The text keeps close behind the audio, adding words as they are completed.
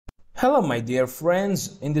Hello my dear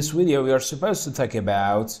friends, in this video we are supposed to talk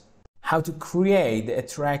about how to create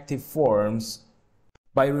attractive forms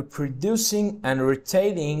by reproducing and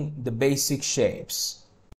rotating the basic shapes.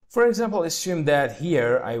 For example, assume that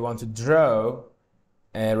here I want to draw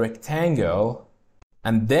a rectangle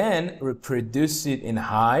and then reproduce it in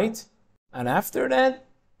height, and after that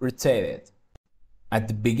rotate it. At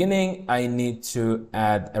the beginning I need to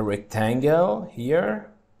add a rectangle here,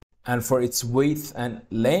 and for its width and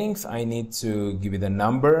length I need to give it a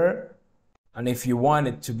number. And if you want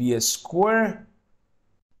it to be a square,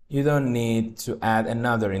 you don't need to add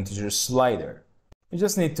another integer slider. You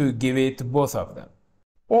just need to give it to both of them,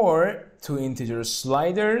 or two integer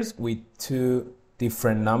sliders with two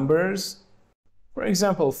different numbers. For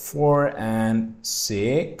example, 4 and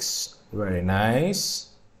 6. Very nice.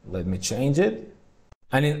 Let me change it.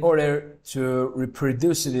 And in order to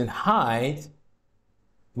reproduce it in height,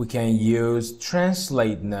 we can use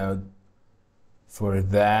translate node for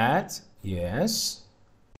that. Yes,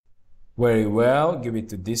 very well. Give it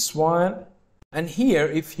to this one. And here,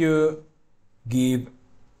 if you give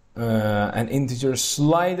an integer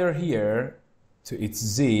slider here to its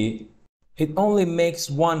z, it only makes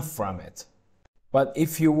one from it. But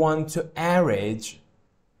if you want to arrange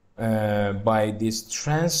by this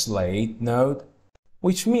translate node,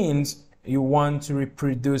 which means you want to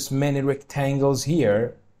reproduce many rectangles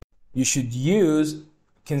here, you should use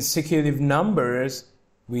consecutive numbers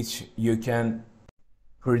which you can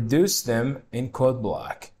produce them in code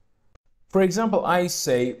block. For example, I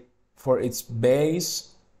say for its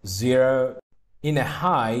base 0, in a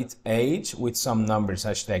height h with some numbers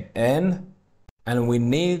hashtag n, and we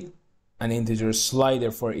need an integer slider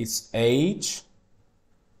for its h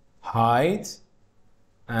height,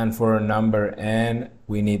 and for a number n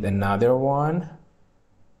we need another one.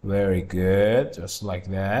 Very good, just like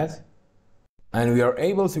that. And we are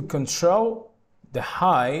able to control the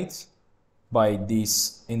height by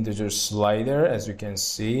this integer slider, as you can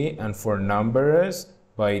see, and for numbers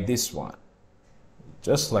by this one,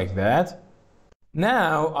 just like that.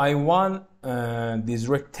 Now I want these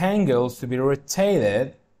rectangles to be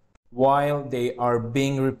rotated while they are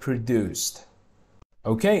being reproduced.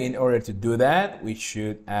 Okay, in order to do that, we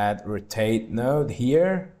should add rotate node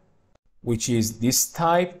here, which is this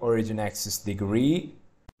type, origin axis degree,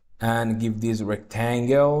 and give these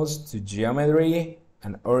rectangles to geometry,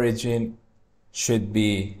 and origin should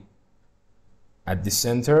be at the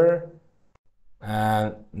center,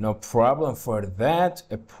 and no problem for that.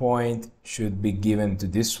 A point should be given to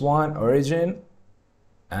this one, origin,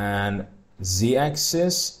 and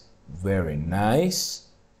z-axis. Very nice.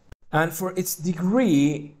 And for its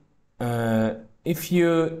degree, if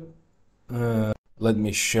you let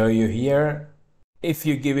me show you here. If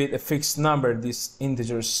you give it a fixed number, this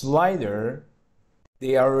integer slider,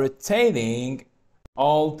 they are rotating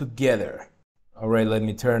all together. All right, let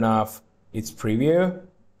me turn off its preview.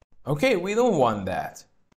 Okay, we don't want that.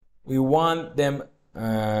 We want them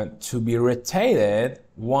to be rotated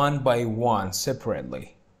one by one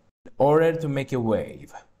separately in order to make a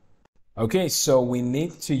wave. Okay, so we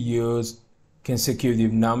need to use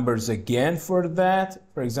consecutive numbers again for that.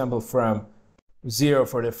 For example, from 0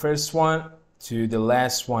 for the first one to the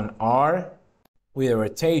last one r, with a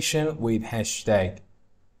rotation with hashtag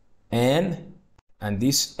n, and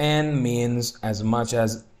this n means as much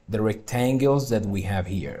as the rectangles that we have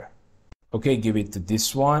here. Okay, give it to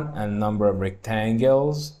this one, and number of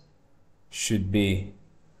rectangles should be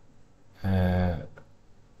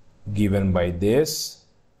given by this.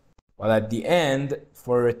 But at the end,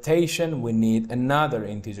 for rotation, we need another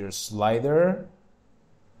integer slider.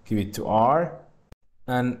 Give it to r,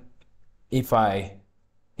 and if I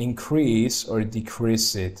increase or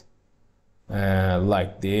decrease it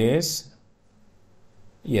like this,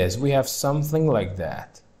 yes, we have something like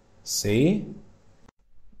that. See?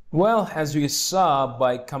 Well, as we saw,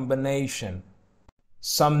 by combination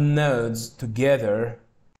some nodes together,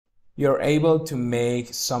 you're able to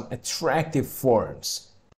make some attractive forms.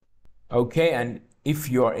 Okay, and if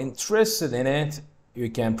you are interested in it, you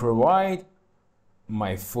can provide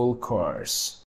my full course.